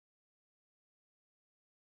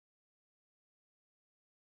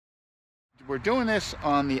We're doing this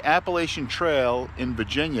on the Appalachian Trail in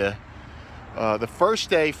Virginia. The first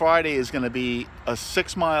day, Friday, is going to be a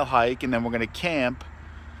 6-mile hike, and then we're going to camp.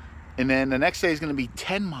 And then the next day is going to be a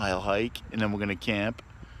 10-mile hike, and then we're going to camp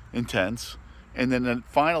in tents. And then the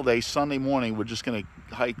final day, Sunday morning, we're just going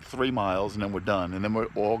to hike 3 miles, and then we're done. And then we're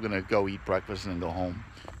all going to go eat breakfast and then go home.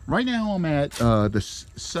 Right now I'm at the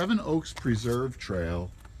Seven Oaks Preserve Trail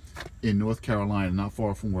in North Carolina, not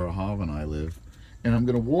far from where Ahava and I live. And I'm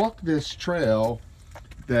going to walk this trail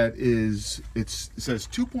that is, it says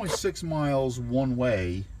 2.6 miles one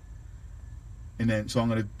way. And then, so I'm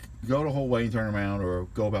going to go the whole way and turn around, or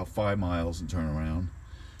go about 5 miles and turn around.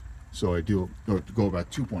 So I do, or go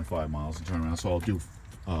about 2.5 miles and turn around. So I'll do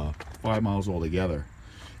 5 miles altogether.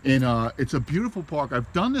 And it's a beautiful park.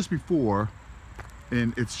 I've done this before,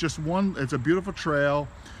 and it's just it's a beautiful trail.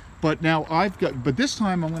 But now but this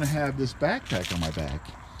time I'm going to have this backpack on my back.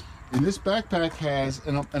 And this backpack has,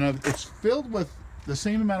 it's filled with the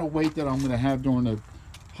same amount of weight that I'm going to have during the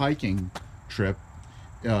hiking trip.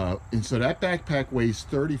 And so that backpack weighs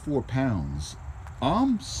 34 pounds.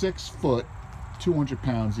 I'm 6 foot, 200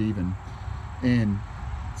 pounds even. And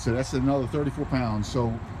so that's another 34 pounds.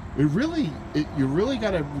 So you really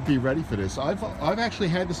got to be ready for this. I've actually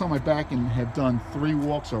had this on my back and have done 3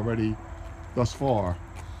 walks already thus far.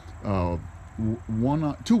 2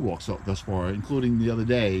 walks thus far, including the other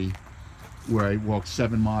day where I walked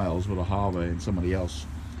 7 miles with Ahava and somebody else.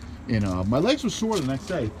 And my legs were sore the next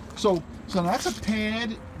day. So that's a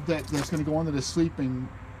pad that's going to go under the sleeping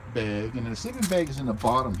bag, and then the sleeping bag is in the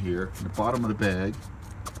bottom here, in the bottom of the bag.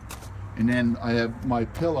 And then I have my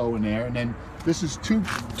pillow in there, and then this is two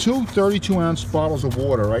 32-ounce bottles of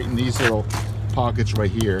water right in these little pockets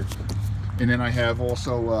right here. And then I have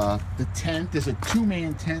also the tent. There's a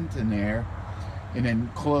 2-man tent in there, and then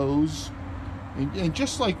clothes, and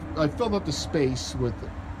just like I filled up the space with,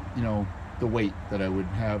 you know, the weight that I would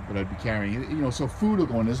have, that I'd be carrying. You know, so food will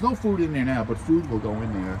go in. There's no food in there now, but food will go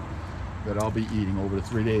in there that I'll be eating over the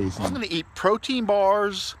 3 days. I'm going to eat protein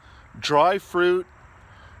bars, dry fruit,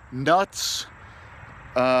 nuts,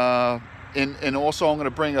 and also I'm going to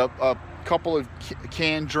bring a couple of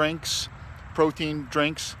canned drinks, protein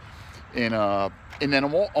drinks. And then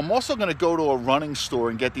I'm also going to go to a running store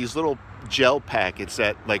and get these little gel packets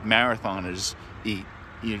that like marathoners eat.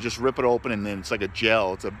 You just rip it open and then it's like a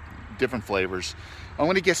gel. It's a different flavors. I'm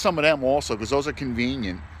going to get some of them also because those are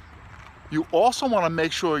convenient. You also want to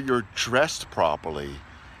make sure you're dressed properly.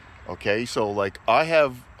 Okay, so like I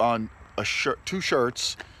have on a shirt, 2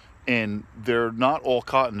 shirts, and they're not all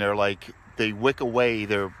cotton. They're like, they wick away.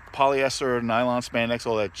 They're polyester, nylon, spandex,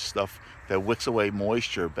 all that stuff that wicks away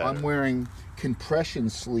moisture better. I'm wearing compression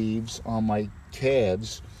sleeves on my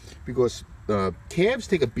calves because calves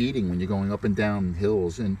take a beating when you're going up and down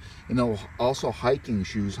hills, and also hiking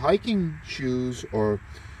shoes. Hiking shoes or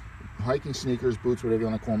hiking sneakers, boots, whatever you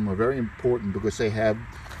want to call them, are very important because they have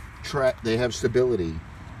stability.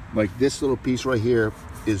 Like this little piece right here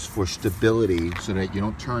is for stability so that you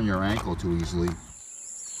don't turn your ankle too easily.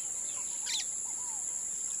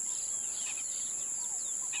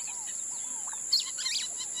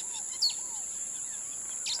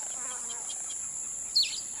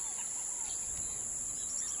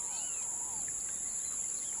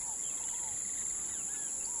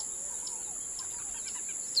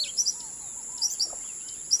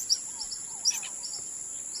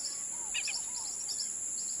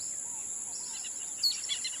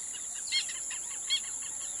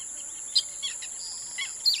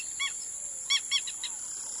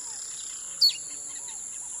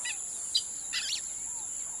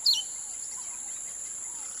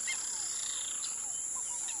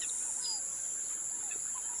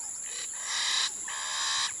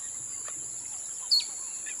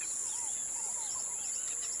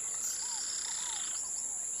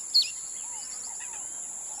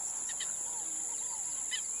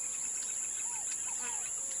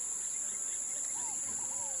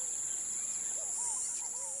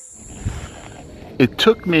 It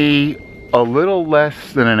took me a little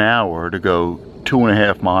less than an hour to go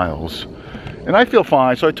 2.5 miles, and I feel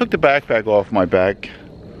fine. So I took the backpack off my back.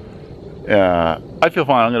 I feel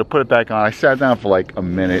fine. I'm going to put it back on. I sat down for like a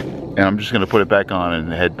minute, and I'm just going to put it back on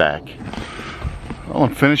and head back. Well,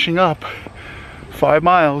 I'm finishing up 5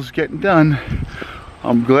 miles, getting done.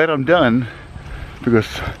 I'm glad I'm done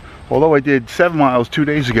because although I did 7 miles 2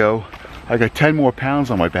 days ago, I got 10 more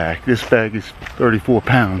pounds on my back. This bag is 34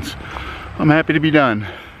 pounds. I'm happy to be done.